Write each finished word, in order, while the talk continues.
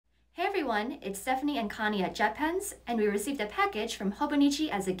everyone, it's Stephanie and Connie at JetPens, and we received a package from Hobonichi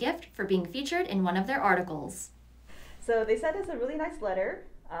as a gift for being featured in one of their articles. So they sent us a really nice letter.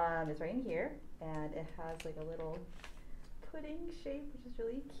 It's right in here, and it has like a little pudding shape, which is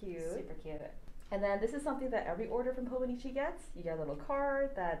really cute. Super cute. And then this is something that every order from Hobonichi gets. You get a little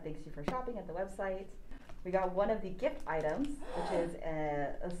card that thanks you for shopping at the website. We got one of the gift items, which is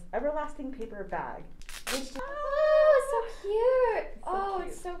a everlasting paper bag. Oh, so cute! So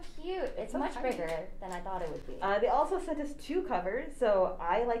It's so cute. It's so much bigger than I thought it would be. They also sent us two covers. So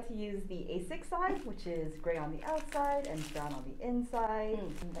I like to use the A6 side, which is gray on the outside and brown on the inside.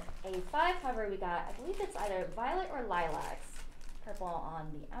 The A5 cover we got, I believe it's either violet or lilacs. Purple on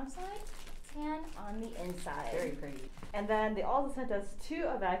the outside, tan on the inside. Very pretty. And then they also sent us two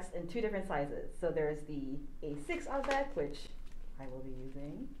Avec in two different sizes. So there's the A6 Avec, which I will be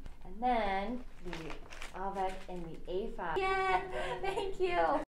using. And then the Avec in the A5. Yeah, thank you.